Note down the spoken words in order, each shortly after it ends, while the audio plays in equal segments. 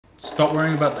Stop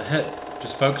worrying about the hit.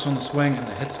 Just focus on the swing and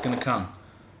the hit's gonna come.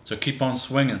 So keep on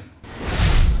swinging.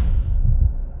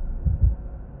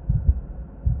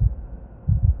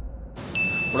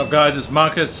 What up guys, it's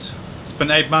Marcus. It's been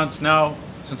 8 months now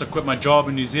since I quit my job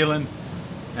in New Zealand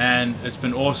and it's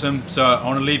been awesome. So I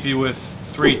want to leave you with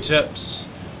 3 tips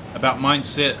about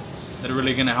mindset that are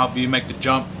really going to help you make the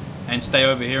jump and stay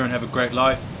over here and have a great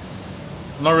life.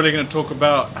 I'm not really going to talk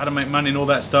about how to make money and all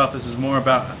that stuff. This is more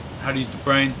about how to use the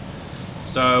brain.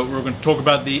 So we're going to talk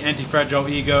about the anti-fragile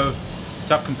ego,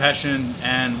 self-compassion,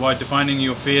 and why defining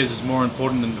your fears is more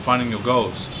important than defining your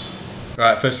goals.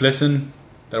 Alright, first lesson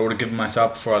that I would have given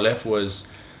myself before I left was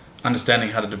understanding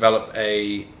how to develop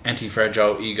a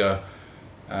anti-fragile ego.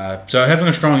 So having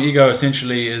a strong ego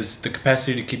essentially is the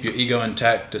capacity to keep your ego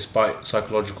intact despite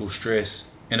psychological stress,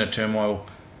 inner turmoil,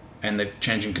 and the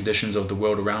changing conditions of the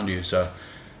world around you. So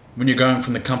when you're going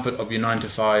from the comfort of your 9 to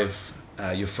 5,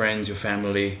 your friends, your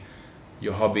family,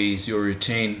 your hobbies, your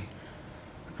routine,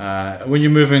 when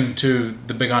you're moving to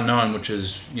the big unknown, which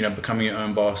is, you know, becoming your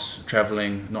own boss,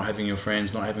 traveling, not having your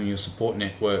friends, not having your support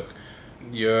network,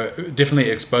 you're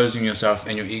definitely exposing yourself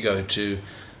and your ego to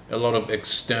a lot of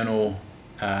external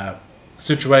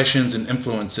situations and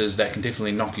influences that can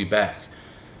definitely knock you back.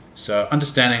 So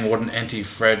understanding what an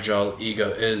anti-fragile ego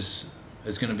is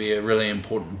going to be a really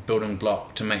important building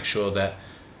block to make sure that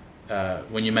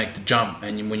when you make the jump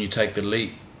and when you take the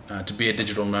leap to be a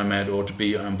digital nomad or to be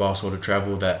your own boss or to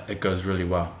travel, that it goes really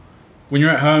well. When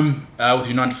you're at home with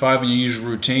your 9 to 5 and your usual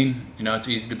routine, you know, it's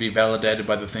easy to be validated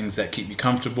by the things that keep you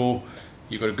comfortable.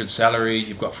 You've got a good salary,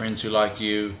 you've got friends who like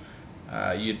you,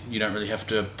 you don't really have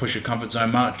to push your comfort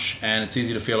zone much, and it's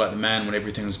easy to feel like the man when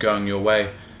everything's going your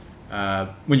way.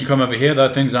 When you come over here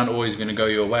though, things aren't always going to go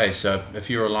your way. So if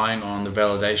you're relying on the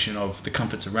validation of the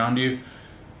comforts around you,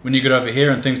 when you get over here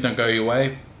and things don't go your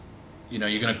way, you know,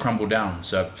 you're going to crumble down.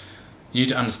 So you need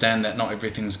to understand that not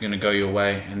everything's going to go your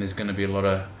way, and there's going to be a lot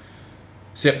of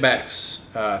setbacks,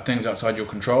 things outside your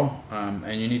control,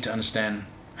 and you need to understand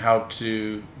how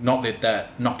to not let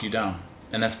that knock you down.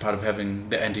 And that's part of having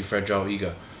the anti-fragile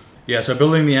ego. Yeah, so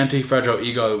building the anti-fragile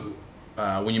ego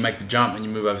when you make the jump and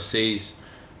you move overseas,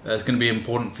 it's going to be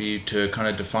important for you to kind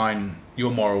of define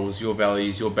your morals, your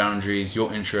values, your boundaries,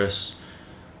 your interests,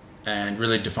 and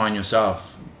really define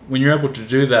yourself. When you're able to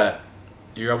do that,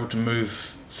 you're able to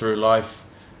move through life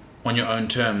on your own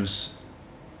terms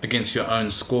against your own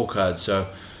scorecard. So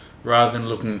rather than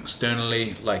looking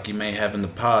externally like you may have in the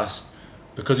past,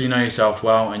 because you know yourself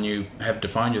well and you have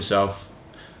defined yourself,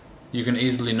 you can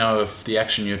easily know if the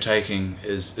action you're taking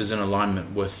is in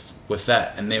alignment with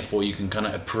that, and therefore you can kind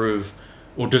of approve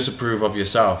or disapprove of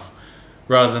yourself.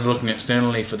 Rather than looking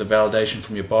externally for the validation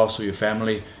from your boss or your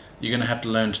family, you're going to have to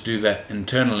learn to do that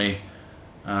internally,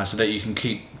 so that you can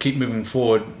keep moving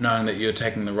forward knowing that you're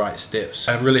taking the right steps.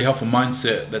 A really helpful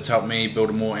mindset that's helped me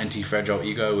build a more anti-fragile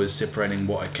ego is separating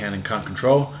what I can and can't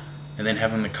control, and then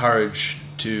having the courage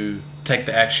to take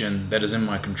the action that is in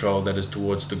my control, that is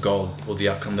towards the goal or the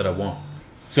outcome that I want.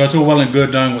 So it's all well and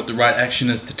good knowing what the right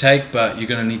action is to take, but you're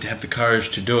going to need to have the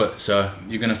courage to do it. So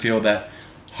you're going to feel that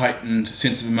heightened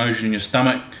sense of emotion in your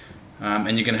stomach,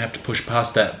 and you're going to have to push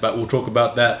past that. But we'll talk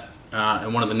about that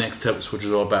in one of the next tips, which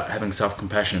is all about having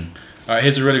self-compassion. Alright,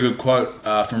 here's a really good quote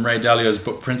from Ray Dalio's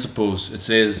book Principles. It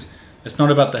says, "It's not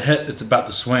about the hit, it's about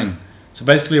the swing." So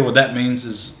basically what that means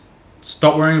is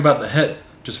stop worrying about the hit,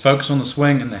 just focus on the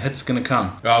swing and the hit's going to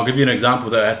come. I'll give you an example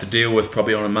that I have to deal with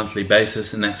probably on a monthly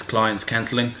basis, and that's clients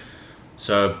cancelling.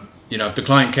 So, you know, if the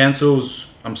client cancels,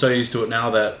 I'm so used to it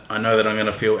now that I know that I'm going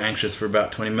to feel anxious for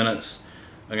about 20 minutes.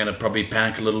 I'm going to probably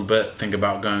panic a little bit, think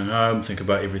about going home, think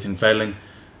about everything failing.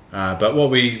 But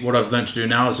what I've learned to do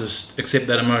now is just accept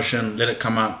that emotion, let it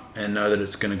come up, and know that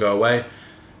it's going to go away,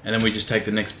 and then we just take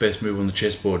the next best move on the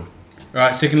chessboard.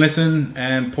 Alright, second lesson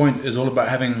and point is all about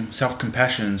having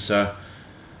self-compassion. So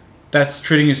that's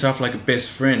treating yourself like a best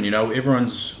friend. You know,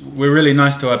 we're really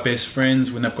nice to our best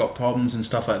friends when they've got problems and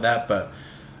stuff like that, but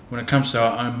when it comes to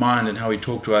our own mind and how we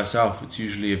talk to ourselves, it's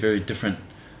usually a very different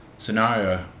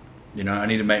scenario. You know, I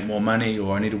need to make more money,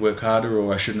 or I need to work harder,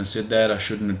 or I shouldn't have said that, I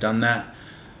shouldn't have done that.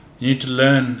 You need to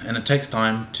learn, and it takes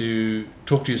time, to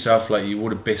talk to yourself like you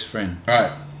would a best friend.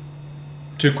 Alright,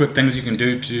 2 quick things you can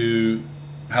do to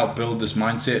help build this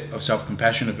mindset of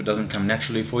self-compassion if it doesn't come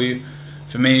naturally for you.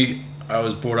 For me, I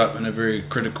was brought up in a very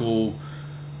critical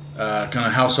kind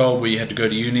of household where you had to go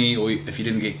to uni, or if you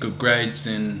didn't get good grades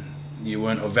then you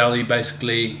weren't of value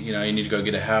basically. You know, you need to go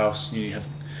get a house, you have to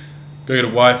go get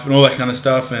a wife and all that kind of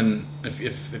stuff, and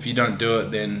if you don't do it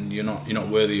then you're not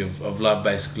worthy of love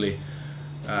basically.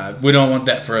 We don't want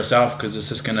that for ourselves, because it's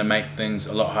just going to make things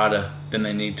a lot harder than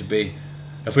they need to be.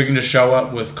 if we can just show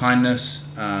up with kindness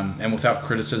and without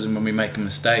criticism when we make a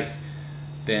mistake,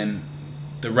 then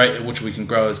the rate at which we can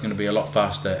grow is going to be a lot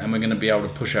faster, and we're going to be able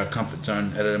to push our comfort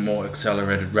zone at a more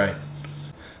accelerated rate.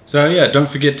 So yeah, don't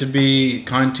forget to be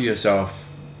kind to yourself.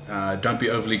 Don't be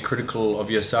overly critical of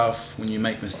yourself when you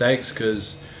make mistakes,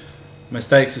 because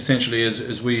mistakes essentially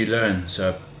is where you learn.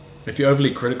 So if you're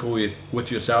overly critical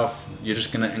with yourself, you're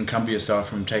just going to encumber yourself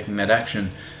from taking that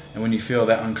action. And when you feel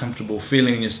that uncomfortable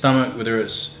feeling in your stomach, whether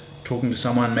it's talking to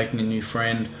someone, making a new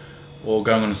friend, or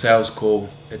going on a sales call,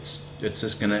 it's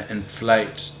just going to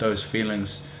inflate those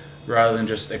feelings, rather than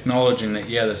just acknowledging that,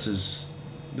 yeah, this is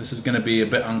going to be a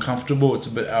bit uncomfortable, it's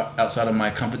a bit outside of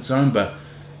my comfort zone, but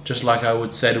just like I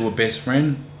would say to a best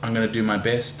friend, I'm going to do my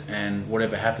best, and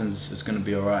whatever happens is going to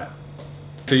be alright.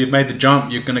 So you've made the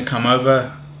jump, you're going to come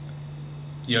over,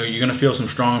 you're going to feel some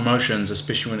strong emotions,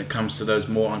 especially when it comes to those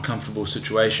more uncomfortable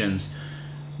situations.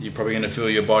 You're probably going to feel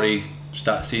your body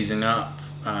start seizing up,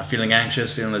 feeling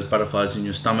anxious, feeling those butterflies in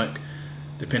your stomach,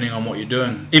 depending on what you're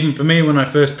doing. Even for me, when I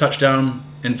first touched down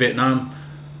in Vietnam,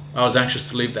 I was anxious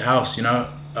to leave the house.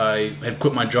 I had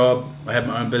quit my job, I had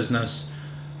my own business,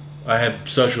 I had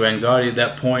social anxiety at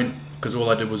that point, because all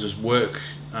I did was just work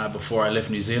before I left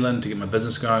New Zealand to get my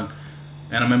business going.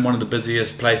 And I'm in one of the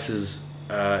busiest places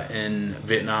in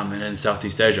Vietnam and in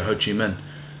Southeast Asia, Ho Chi Minh.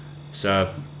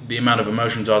 So the amount of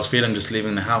emotions I was feeling just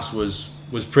leaving the house was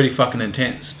pretty fucking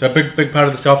intense. So a big part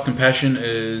of the self-compassion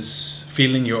is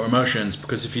feeling your emotions,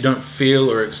 because if you don't feel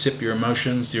or accept your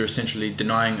emotions, you're essentially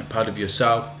denying a part of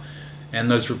yourself, and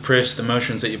those repressed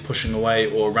emotions that you're pushing away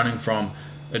or running from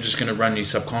are just going to run you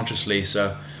subconsciously.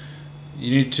 So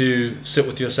you need to sit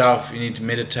with yourself, you need to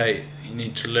meditate, you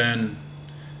need to learn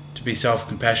to be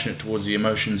self-compassionate towards the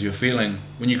emotions you're feeling.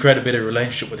 When you create a better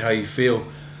relationship with how you feel,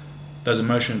 those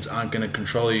emotions aren't going to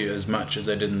control you as much as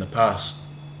they did in the past.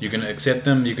 You're going to accept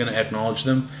them, you're going to acknowledge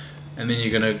them, and then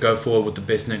you're going to go forward with the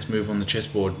best next move on the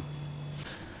chessboard.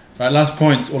 Right, last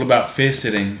point's all about fear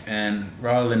setting, and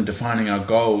rather than defining our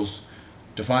goals,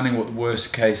 defining what the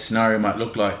worst case scenario might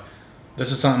look like. This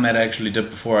is something that I actually did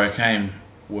before I came,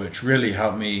 which really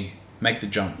helped me make the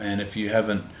jump, and if you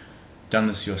haven't done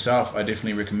this yourself, I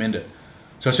definitely recommend it.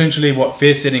 So essentially what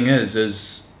fear setting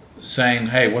is saying,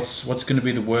 hey, what's going to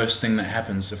be the worst thing that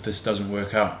happens if this doesn't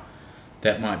work out?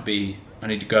 That might be, I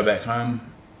need to go back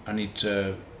home, I need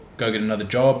to go get another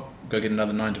job, go get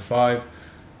another 9 to 5,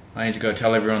 I need to go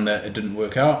tell everyone that it didn't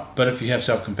work out. But if you have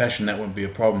self-compassion, that won't be a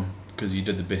problem, because you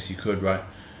did the best you could, right?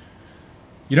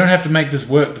 You don't have to make this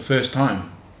work the first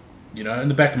time. In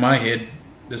the back of my head,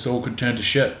 this all could turn to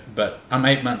shit, but I'm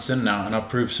 8 months in now, and I've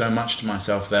proved so much to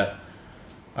myself that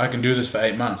I can do this for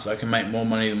 8 months. I can make more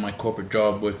money than my corporate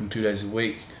job working 2 days a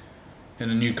week in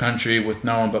a new country with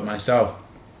no one but myself.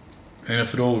 And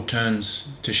if it all turns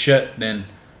to shit, then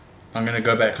I'm going to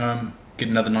go back home, get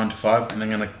another 9 to 5, and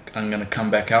then I'm going to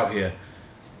come back out here.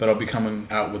 But I'll be coming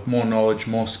out with more knowledge,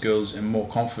 more skills, and more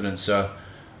confidence. So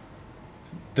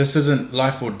this isn't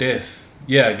life or death.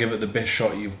 Yeah, give it the best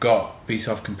shot you've got. Be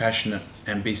self-compassionate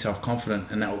and be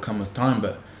self-confident, and that will come with time.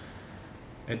 But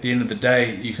at the end of the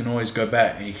day, you can always go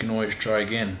back and you can always try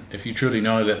again. If you truly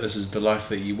know that this is the life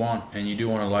that you want, and you do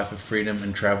want a life of freedom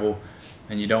and travel,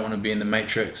 and you don't want to be in the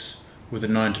matrix with a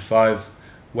 9 to 5,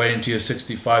 waiting till you're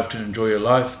 65 to enjoy your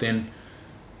life, then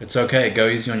it's okay. Go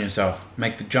easy on yourself.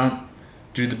 Make the jump.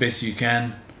 Do the best you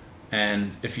can.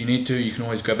 And if you need to, you can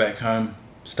always go back home,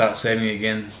 start saving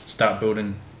again, start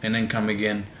building an income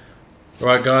again.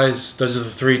 Alright guys, those are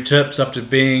the 3 tips. After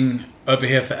being over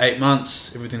here for 8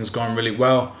 months, everything's gone really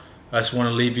well. I just want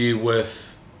to leave you with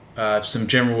some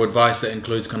general advice that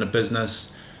includes kind of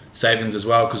business, savings as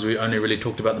well, because we only really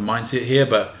talked about the mindset here.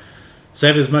 But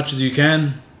save as much as you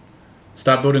can.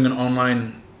 Start building an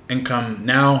online income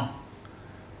now.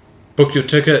 Book your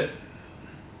ticket,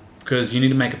 because you need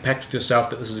to make a pact with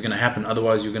yourself that this is going to happen.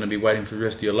 Otherwise you're going to be waiting for the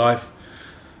rest of your life.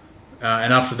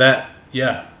 And after that,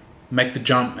 yeah, make the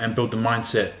jump and build the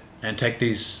mindset, and take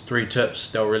these 3 tips.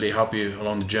 They'll really help you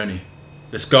along the journey.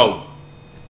 Let's go.